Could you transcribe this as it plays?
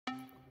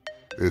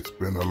It's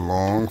been a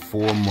long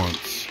 4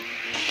 months,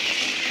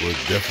 but it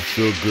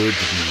definitely feel good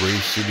to be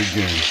racing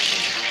again.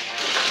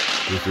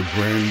 It's a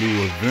brand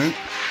new event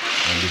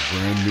and a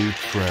brand new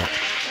track.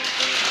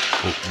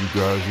 Hope you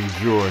guys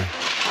enjoy.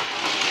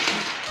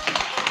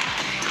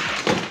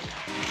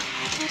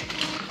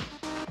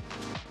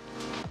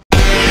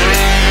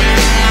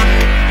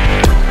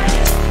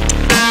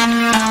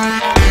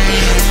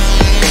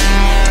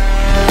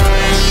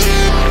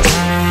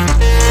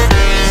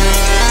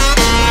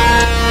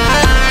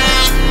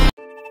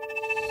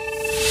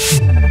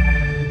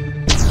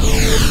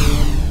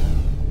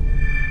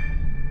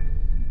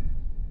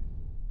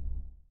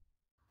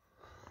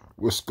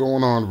 What's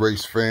going on,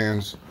 race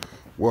fans?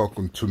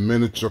 Welcome to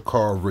Miniature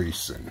Car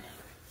Racing.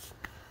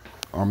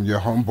 I'm your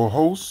humble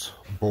host,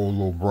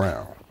 Bolo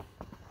Brown.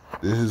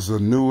 This is a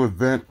new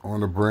event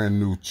on a brand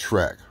new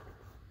track,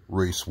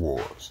 Race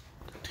Wars,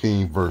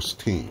 team versus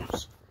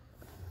teams.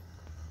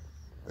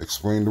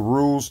 Explain the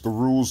rules. The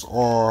rules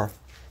are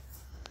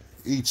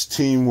each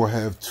team will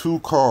have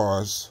 2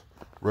 cars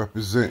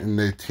representing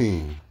their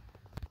team.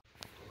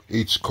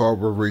 Each car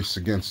will race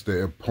against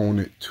their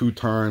opponent 2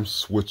 times,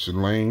 switching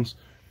lanes.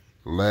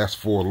 The last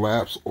 4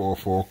 laps, all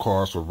 4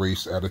 cars will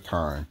race at a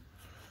time.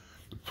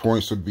 The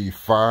points would be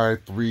 5,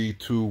 3,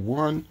 2,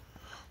 1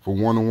 for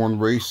one-on-one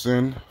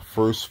racing.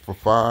 First for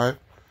 5,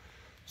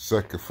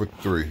 second for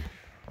 3.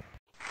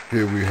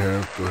 Here we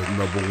have the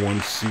number 1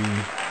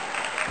 seed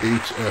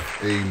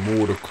HFA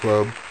Motor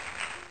Club.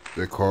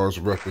 Their cars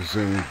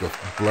representing the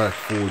Black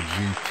Ford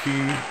GT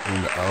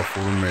and the Alfa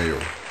Romeo.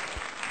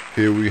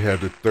 Here we have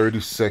the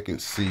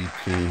 32nd seed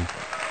team,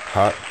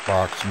 Hot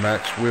Box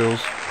Match Wheels,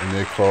 and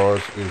their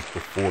cars is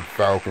the Ford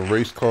Falcon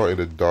race car and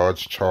the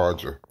Dodge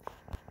Charger.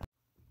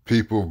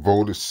 People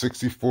voted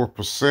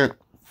 64%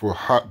 for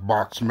Hot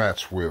Box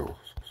Match Wheels.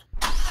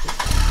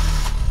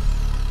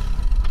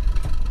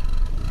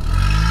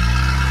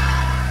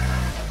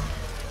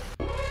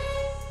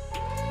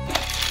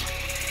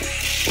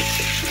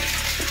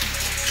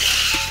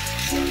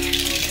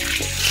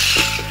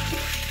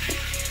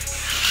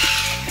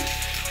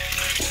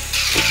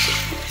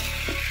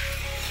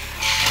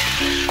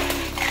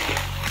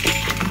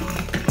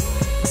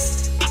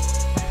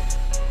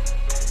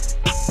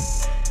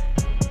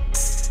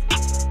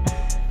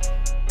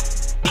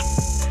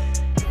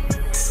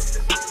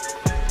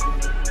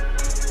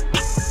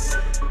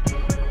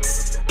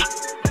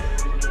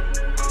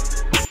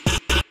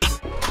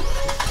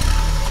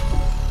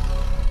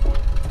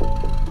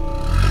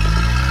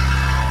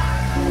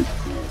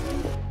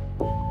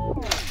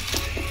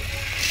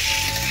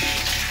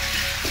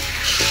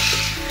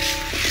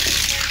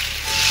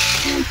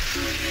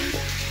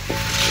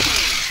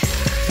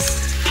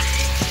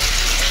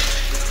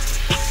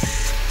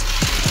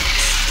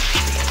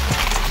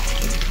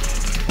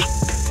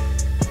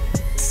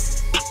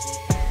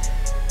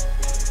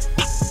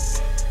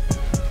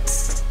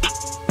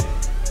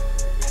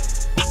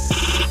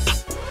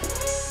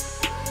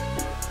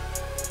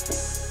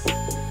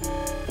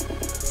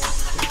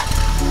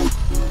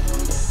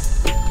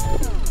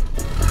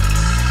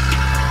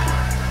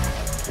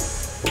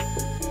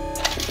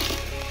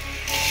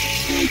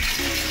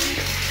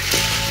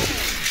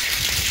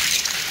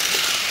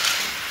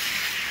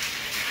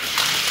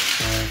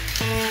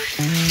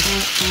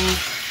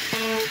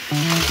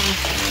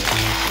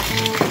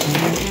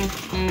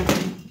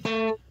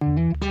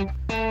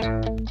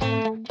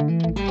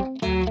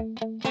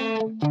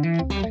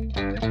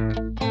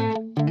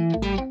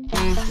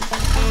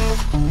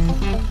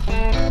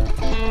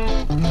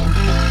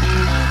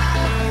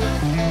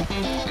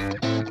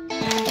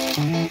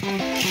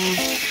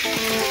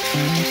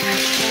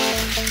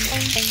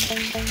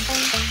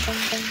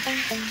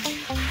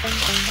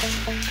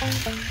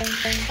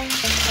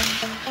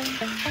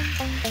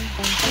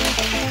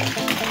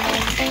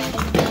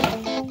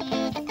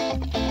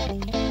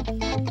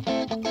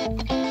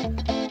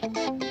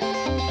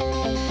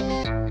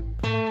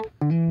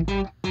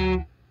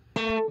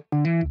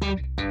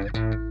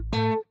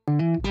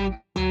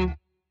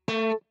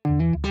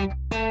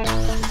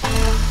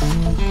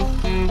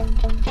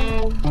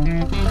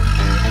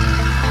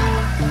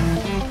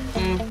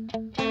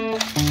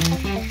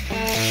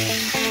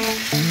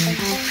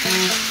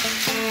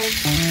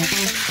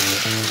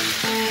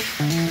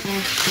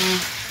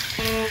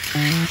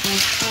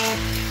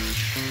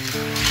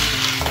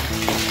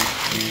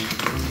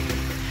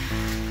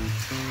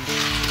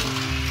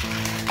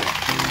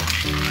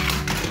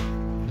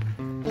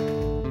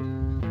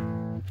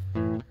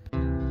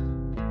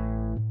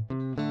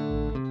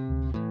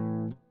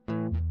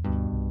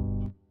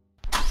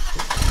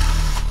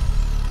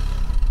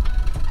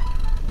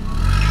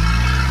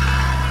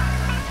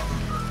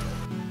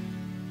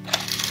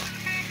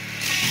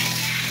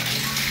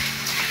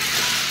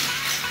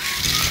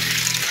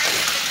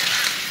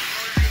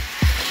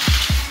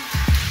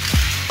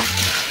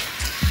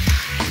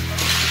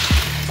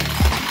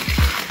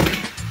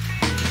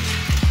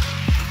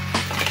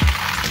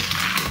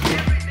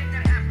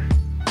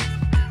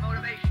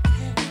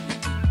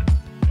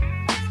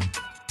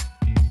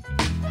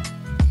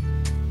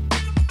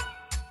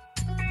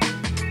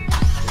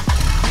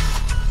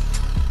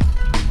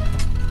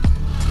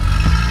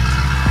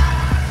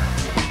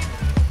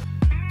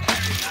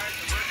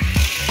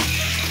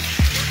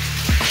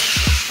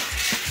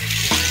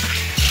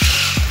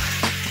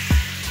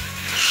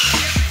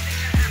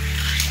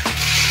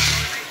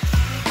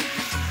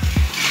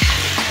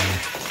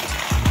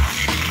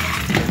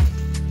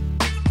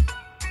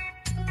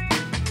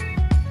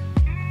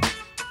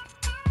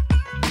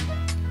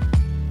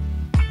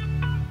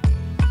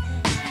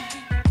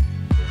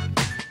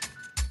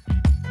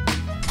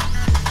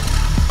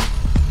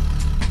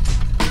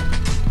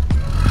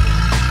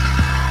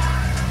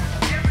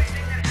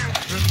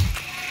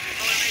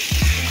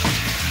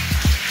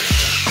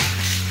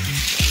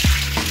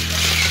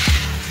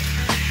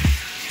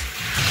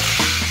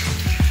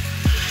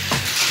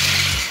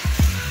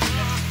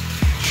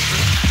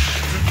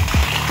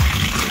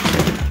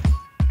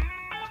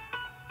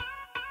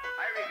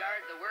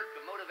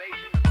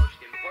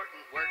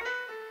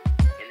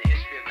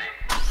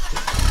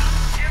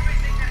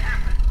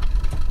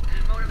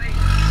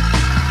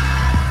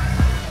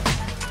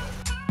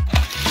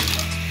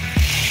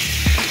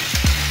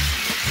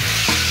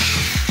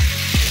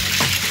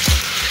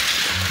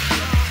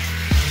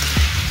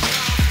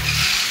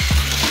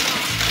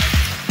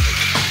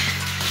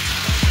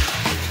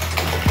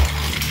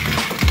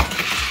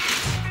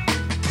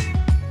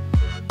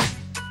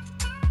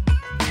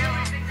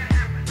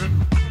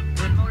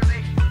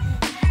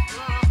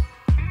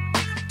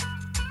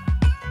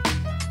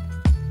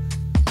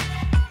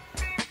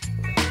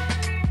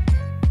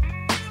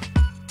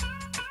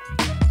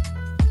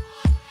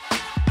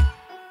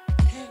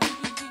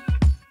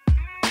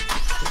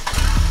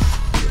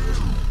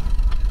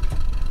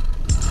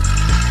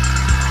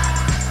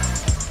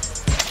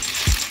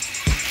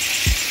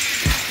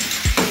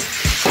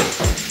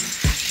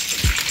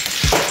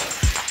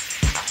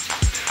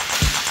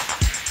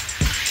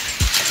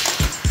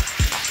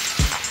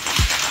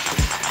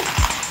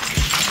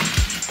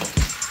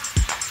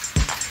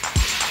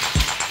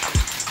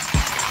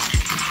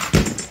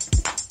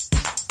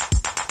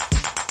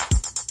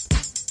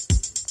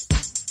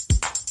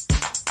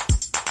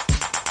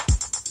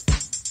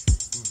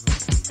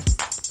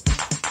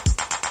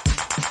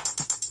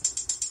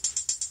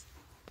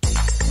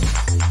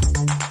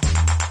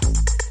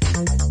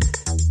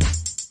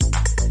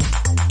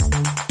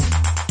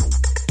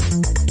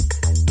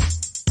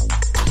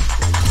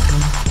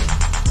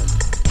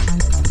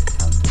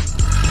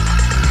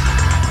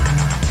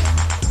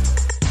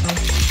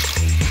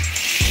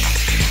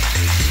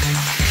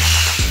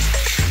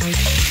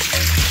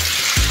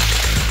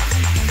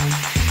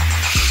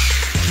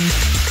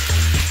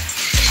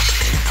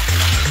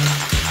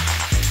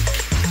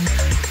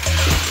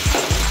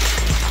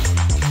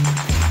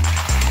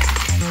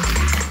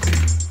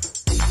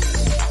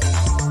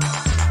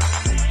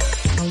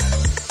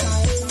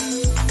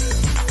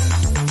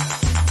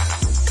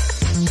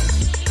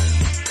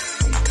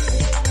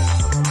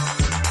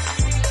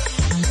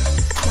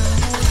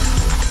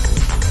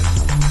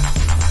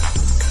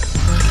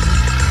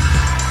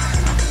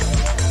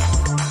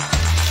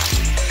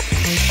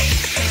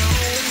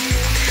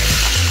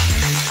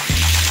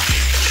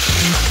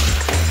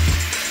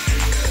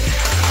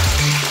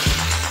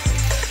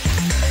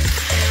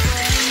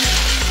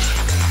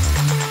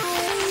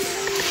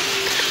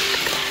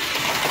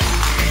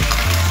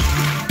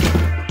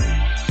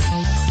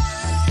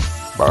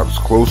 About as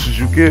close as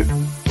you get,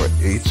 but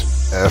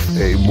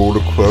HFA Motor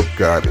Club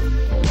got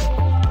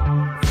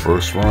it.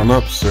 First round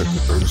upset,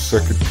 the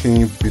 32nd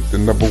team beat the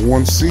number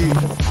 1 seed.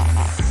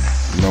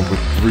 Number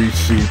 3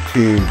 seed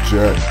team,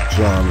 Jack,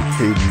 John, and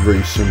Katie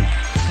Racing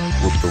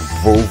with the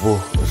Volvo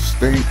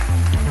Estate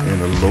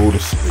and the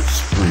Lotus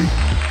Esprit.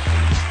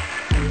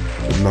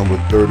 The number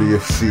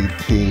 30th seed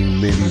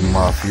team, Mini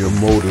Mafia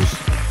Motors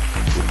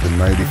with the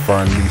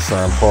 95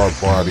 Nissan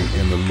Hardbody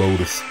and the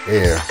Lotus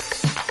Air.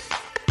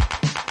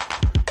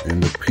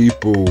 And the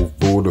people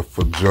voted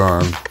for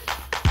John,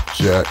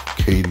 Jack,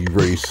 Katie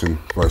Racing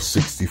by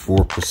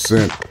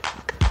 64%.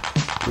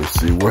 Let's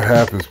see what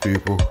happens,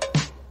 people.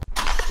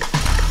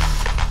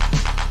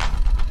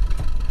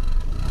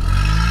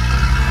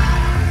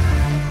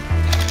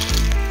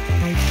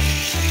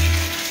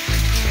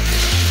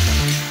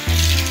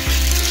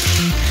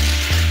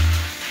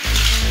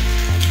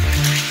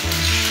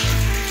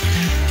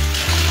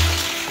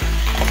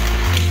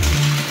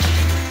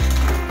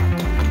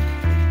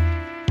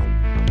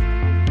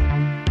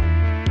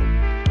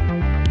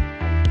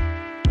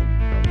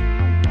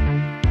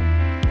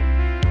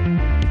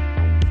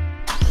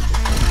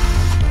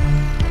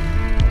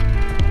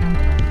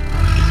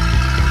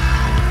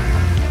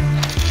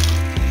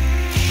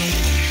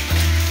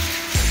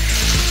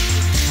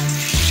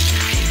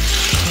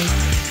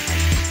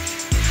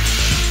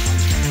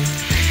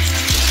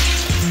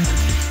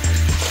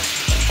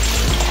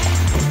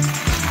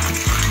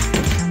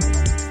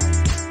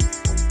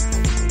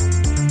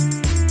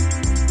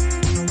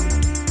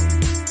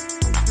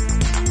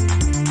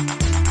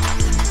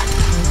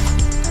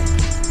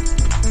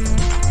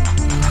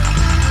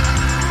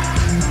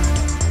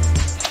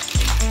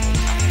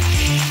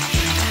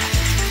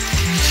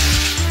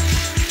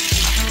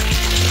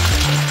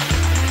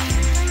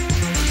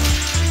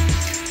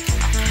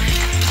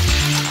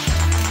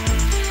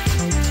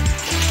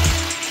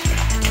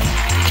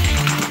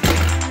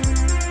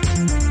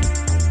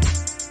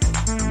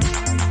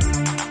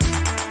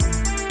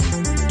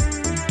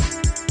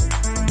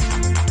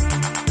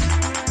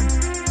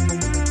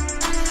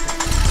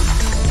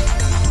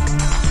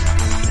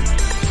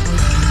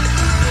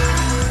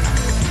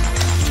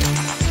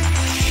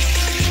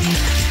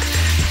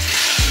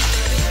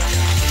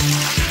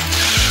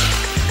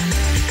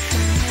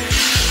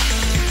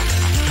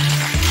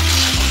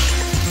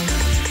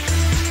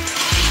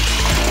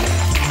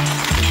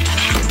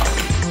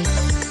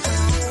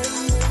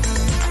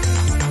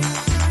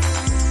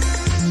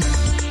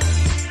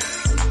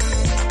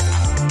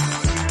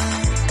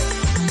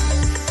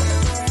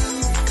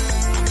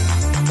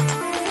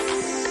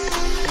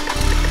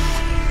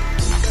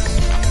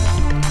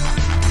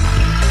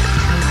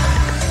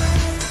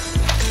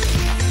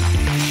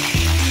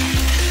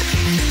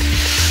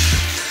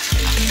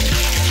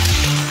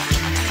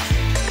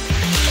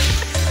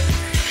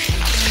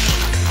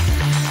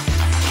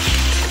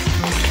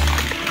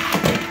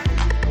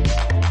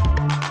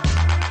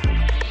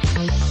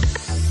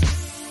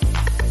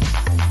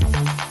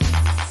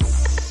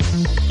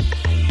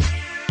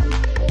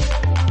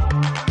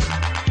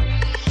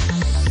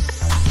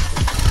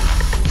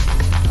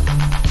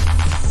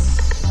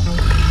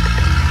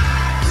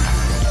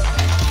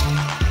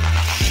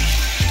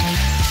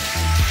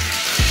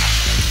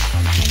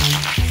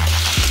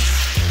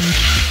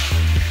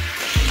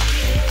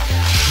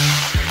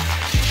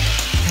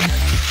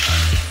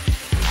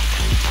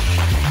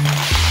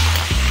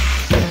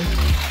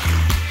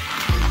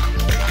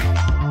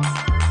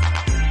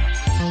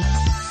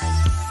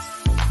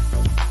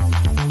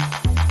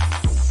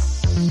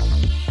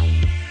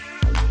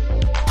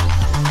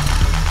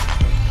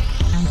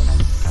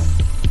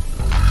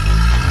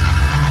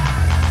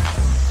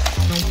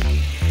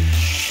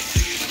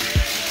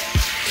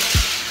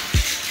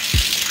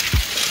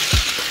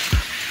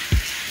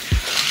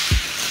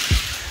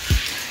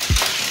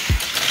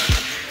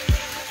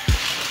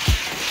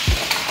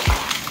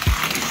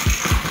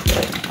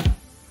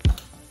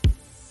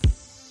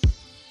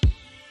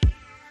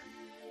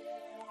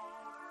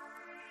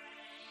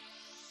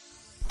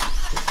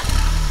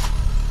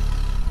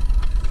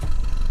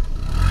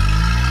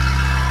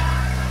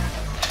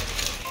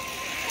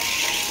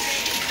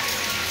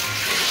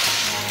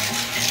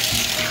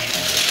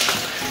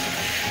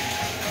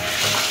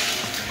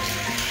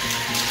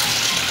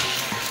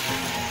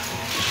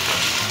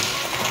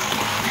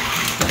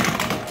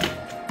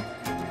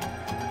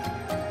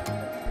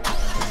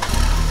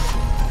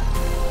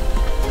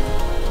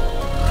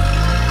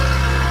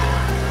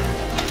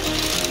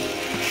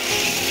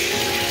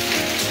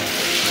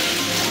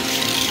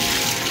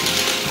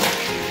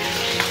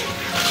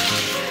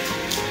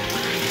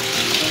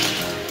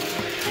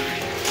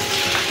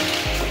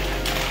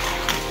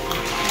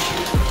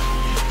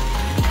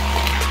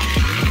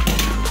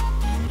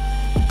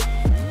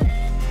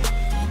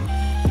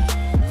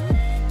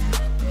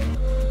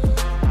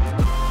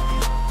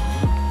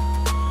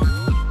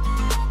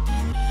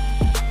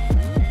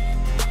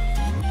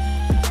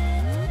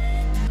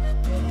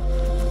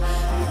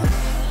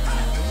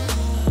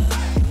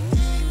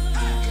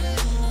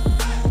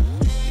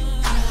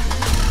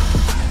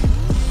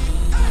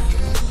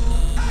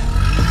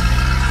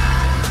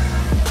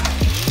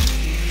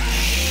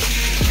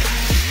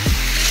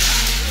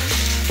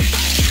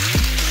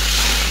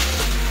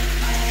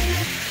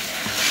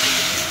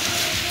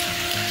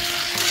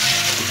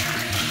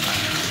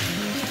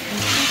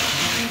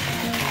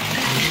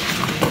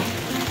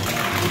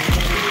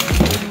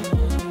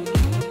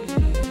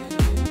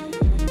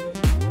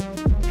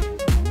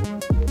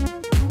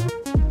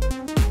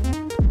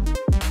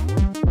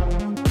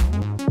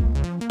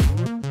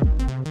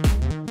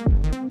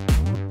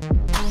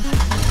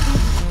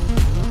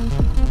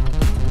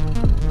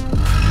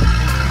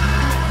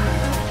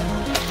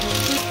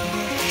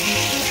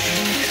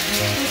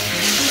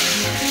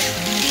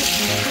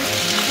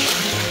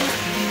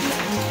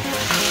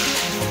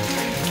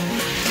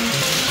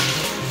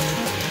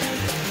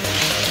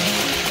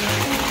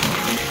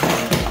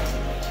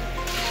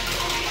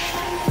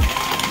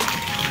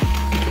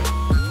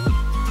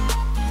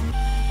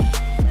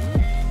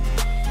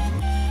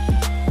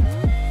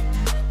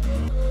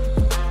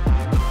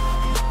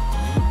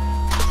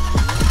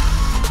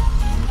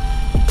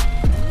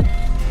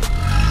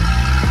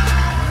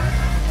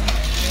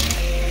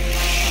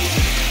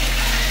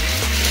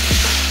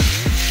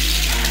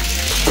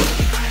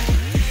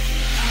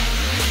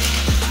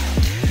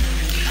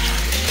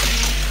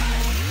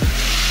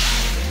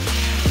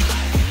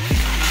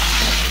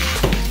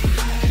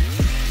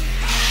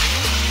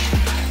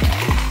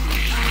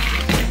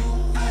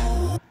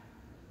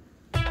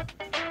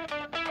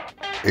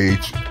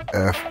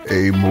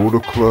 HFA Motor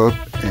Club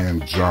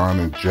and John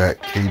and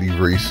Jack Katie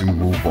Racing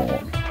move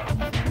on.